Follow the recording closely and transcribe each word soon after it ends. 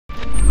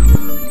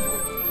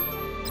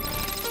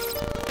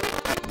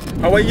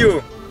How are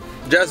you?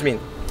 Jasmine.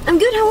 I'm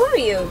good, how are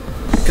you?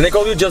 Can I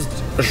call you just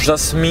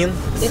Jasmine?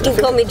 You can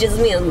call me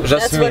Jasmine.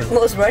 That's what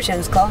most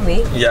Russians call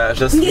me. Yeah,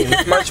 Jasmine.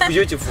 It's much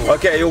beautiful.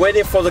 Okay, are you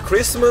waiting for the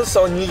Christmas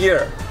or New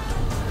Year?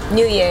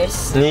 New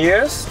Year's. New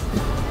Year's?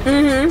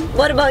 Mm-hmm.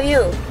 What about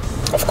you?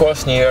 Of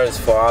course, New Year is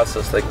for us.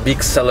 It's like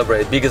big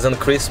celebrate, bigger than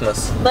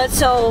Christmas. But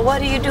so, what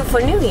do you do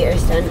for New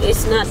Year's then?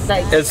 It's not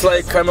like... It's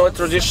like family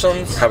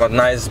traditions. Have a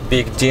nice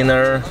big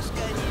dinner.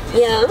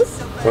 Yeah.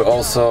 We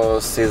also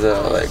see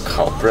the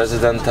how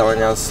president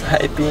telling us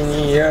Happy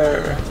New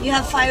Year. You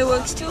have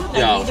fireworks too? Like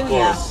yeah, you do? Of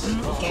course.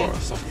 Yeah. Okay.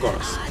 Of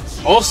course.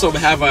 Also, we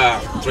have a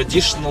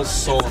traditional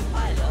song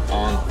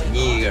on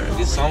New Year.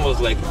 This song was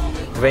like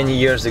 20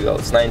 years ago.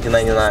 It's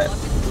 1999.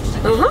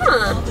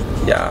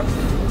 Yeah.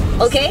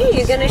 Okay,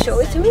 you're gonna show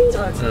it to me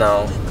or?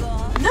 No.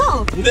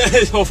 No.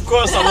 Of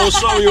course, I will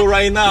show you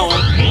right now.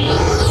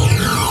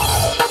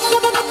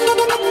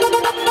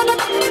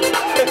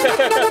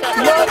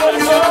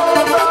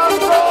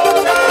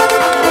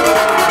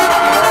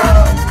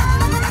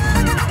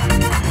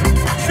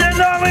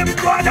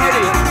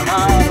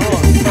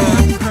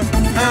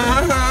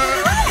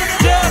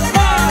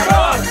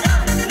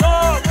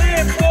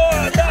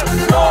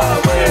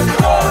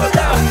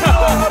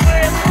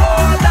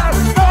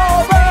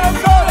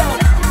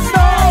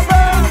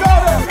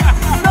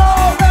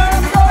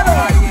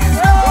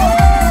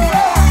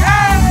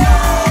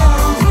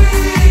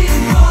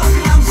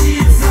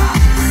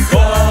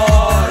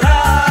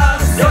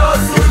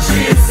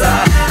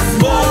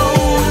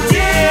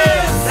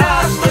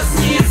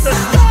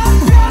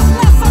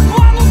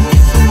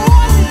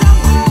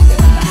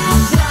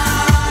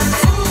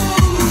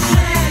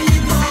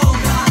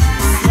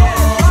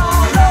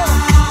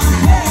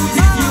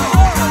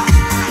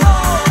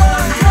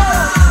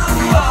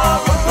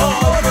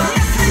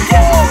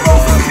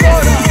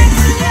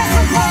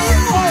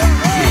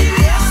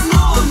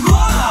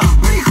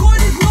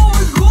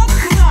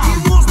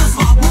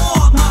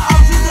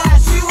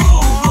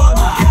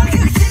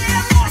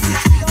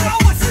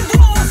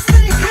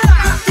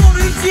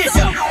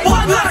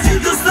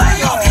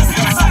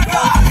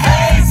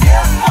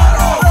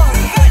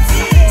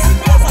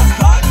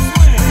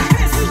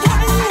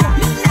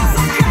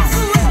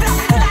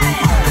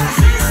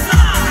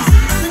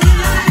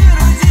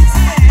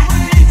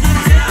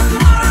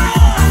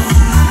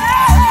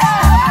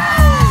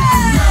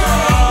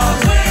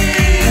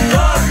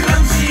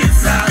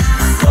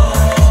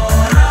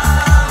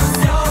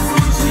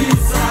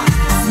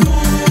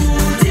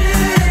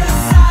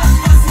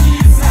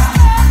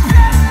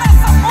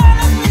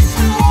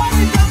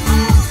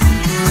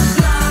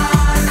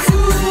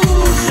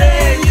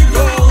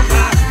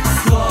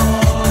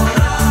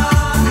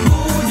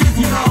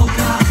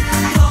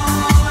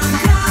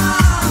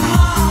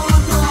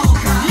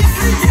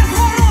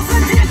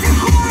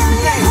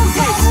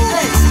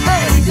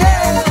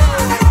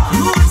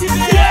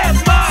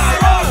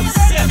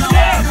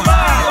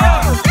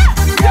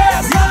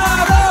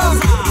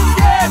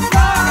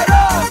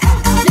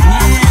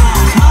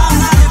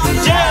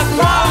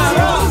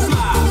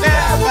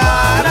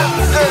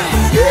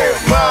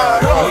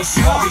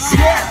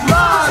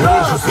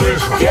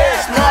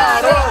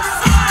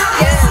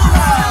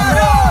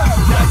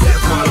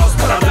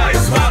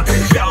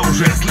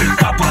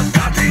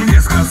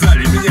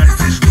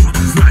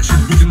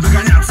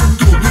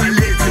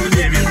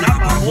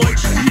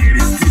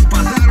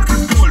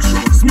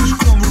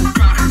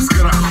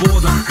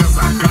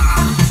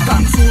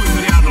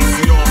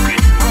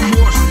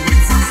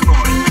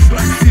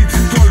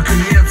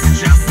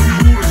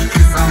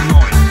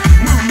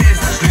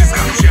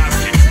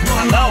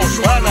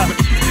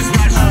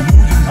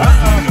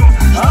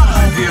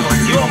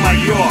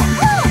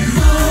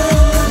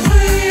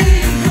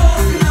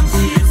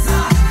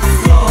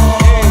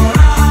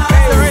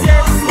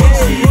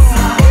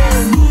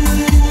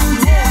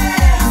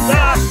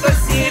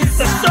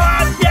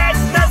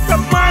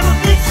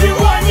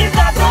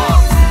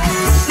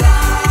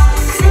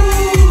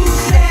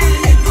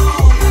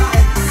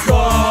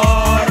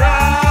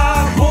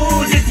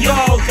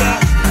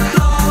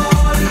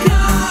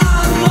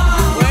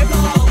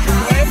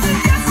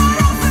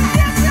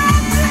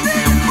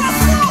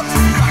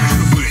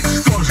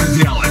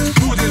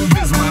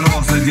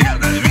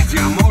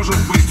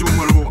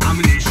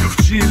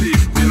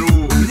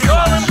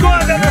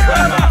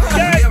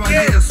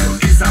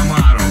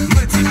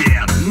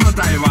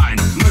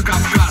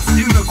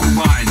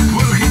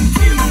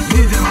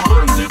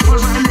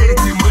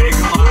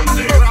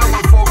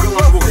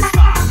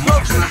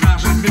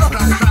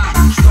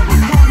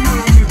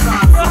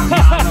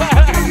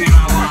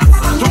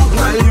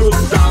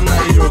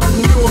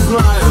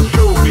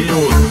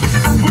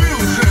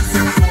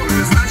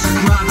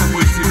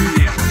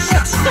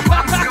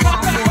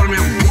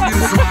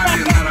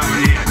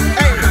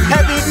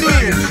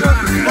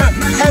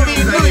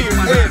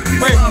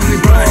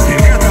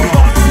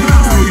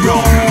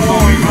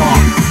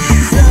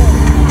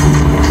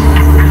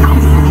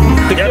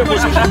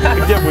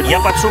 Я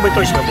под шубой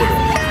точно буду.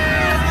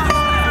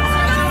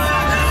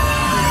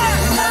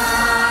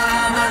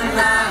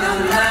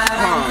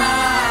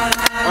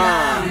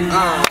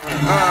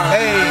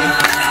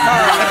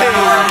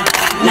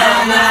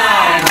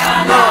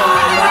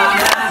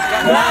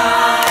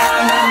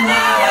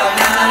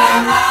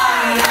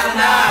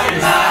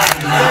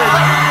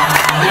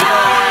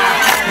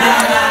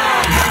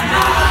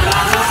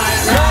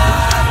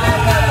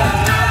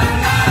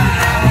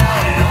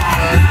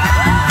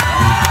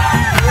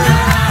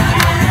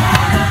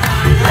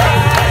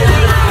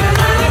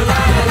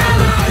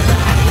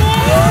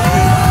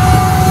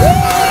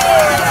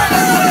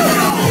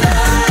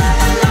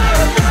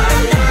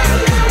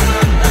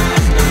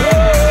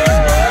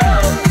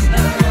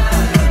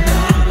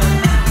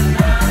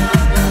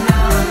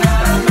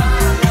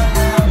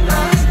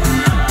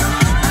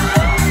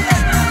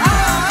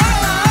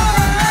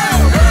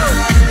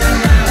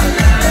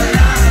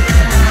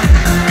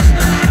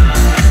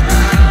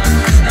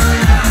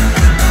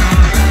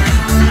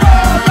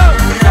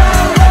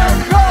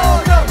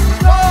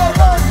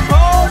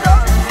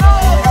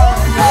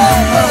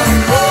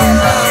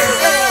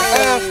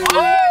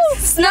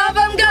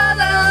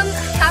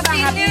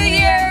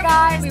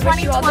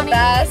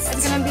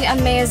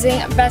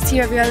 amazing, best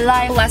year of your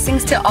life.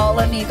 Blessings to all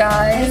of you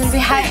guys. It's gonna be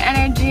high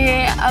energy,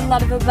 a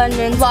lot of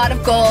abundance, a lot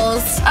of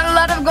goals, a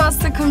lot of goals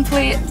to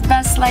complete.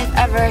 Best life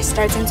ever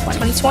starts in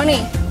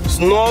 2020. С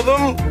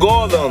Новым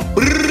годом!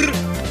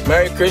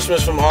 Merry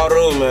Christmas from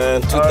Haru,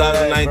 man.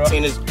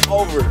 2019 is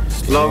over.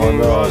 Slogan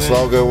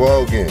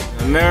Wogan.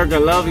 America,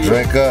 love you.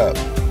 Drink up.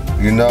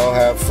 You know,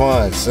 have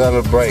fun,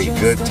 celebrate,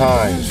 good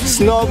times. С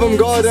Новым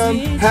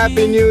годом,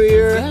 Happy New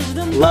Year,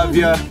 love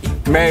ya,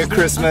 Merry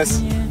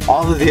Christmas,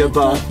 all of the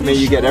above. May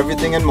you get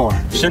everything and more.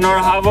 Shinor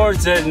Havard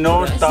said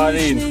no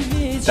Tarin.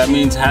 That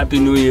means Happy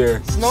New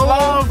Year.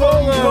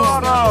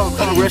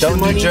 Don't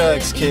do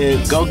drugs,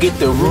 kids. Go get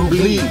the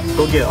rubli.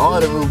 Go get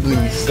all the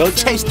rublies. Go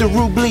chase the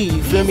rubli.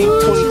 You feel me?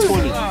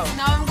 2020.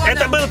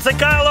 Это был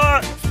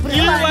Цикало!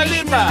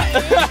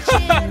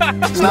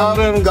 С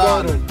Новым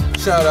годом.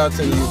 Shout out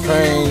to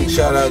Ukraine,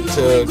 shout out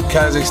to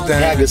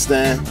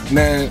Kazakhstan.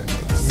 Man,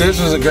 this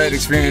was a great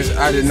experience.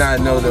 I did not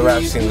know the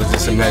rap scene was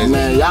this amazing.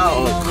 Man,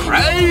 y'all are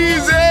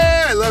crazy.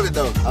 I love it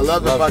though. I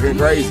love it fucking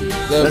crazy.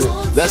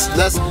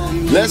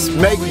 Let's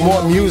make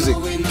more music.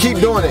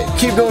 Keep doing it.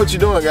 Keep doing what you're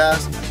doing,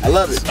 guys. I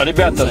love it.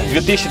 Ребята,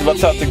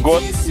 2020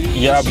 год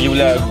я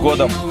объявляю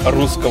годом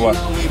русского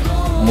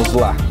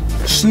музла.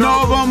 С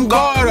Новым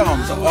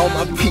годом! To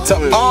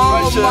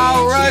all my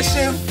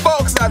Russian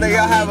folks out there,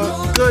 y'all have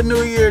a good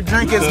New Year.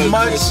 Drink as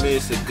much.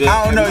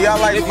 I don't know, y'all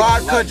like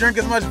vodka. Drink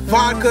as much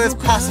vodka as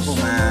possible,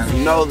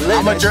 man. No limit.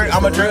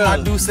 I'm gonna drink my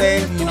Douce.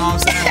 You know what I'm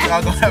saying?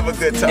 Y'all gonna have a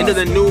good time. Into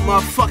the new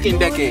motherfucking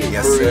decade.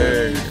 Yes,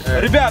 sir.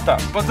 Ребята,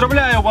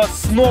 поздравляю вас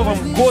с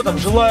Новым годом,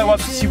 желаю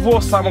вас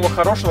всего самого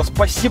хорошего.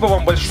 Спасибо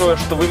вам большое,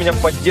 что вы меня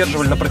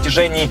поддерживали на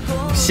протяжении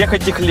всех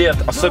этих лет,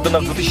 особенно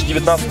в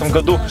 2019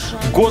 году.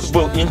 Год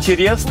был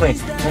интересный,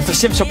 не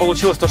совсем все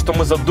получилось то, что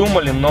мы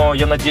задумали, но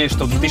я надеюсь,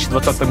 что в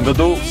 2020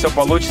 году все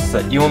получится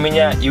и у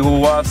меня, и у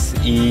вас,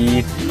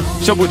 и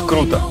все будет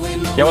круто.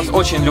 Я вас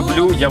очень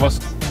люблю, я вас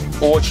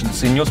очень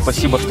ценю,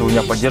 спасибо, что вы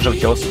меня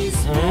поддерживаете, я вас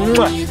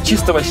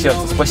чистого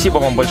сердца, спасибо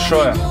вам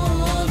большое.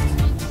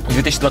 В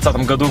 2020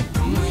 году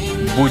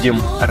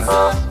будем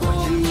рады.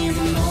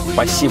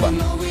 Спасибо.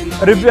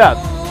 Ребят,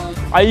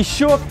 а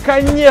еще,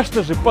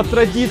 конечно же, по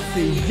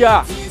традиции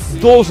я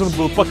должен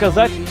был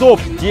показать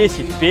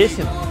топ-10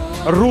 песен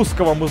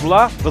русского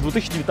музла за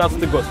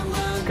 2019 год.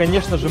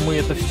 Конечно же, мы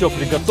это все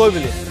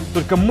приготовили,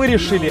 только мы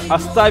решили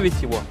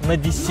оставить его на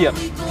десерт.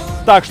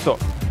 Так что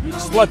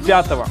числа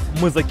 5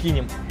 мы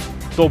закинем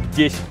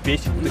топ-10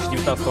 песен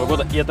 2019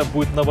 года, и это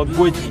будет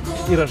новогодний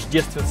и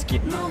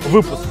рождественский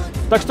выпуск.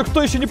 Так что,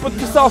 кто еще не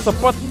подписался,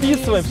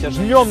 подписываемся,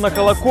 жмем на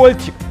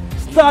колокольчик,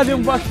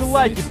 ставим ваши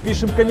лайки,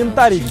 пишем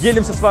комментарии,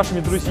 делимся с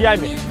вашими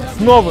друзьями. С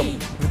новым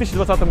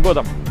 2020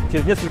 годом!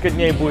 Через несколько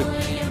дней будет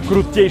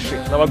крутейший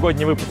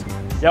новогодний выпуск.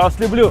 Я вас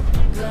люблю!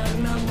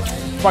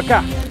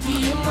 Пока!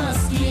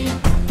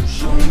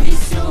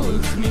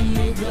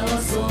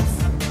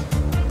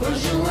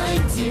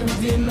 Пожелайте в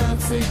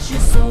 12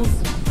 часов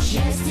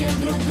счастья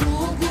друг другу.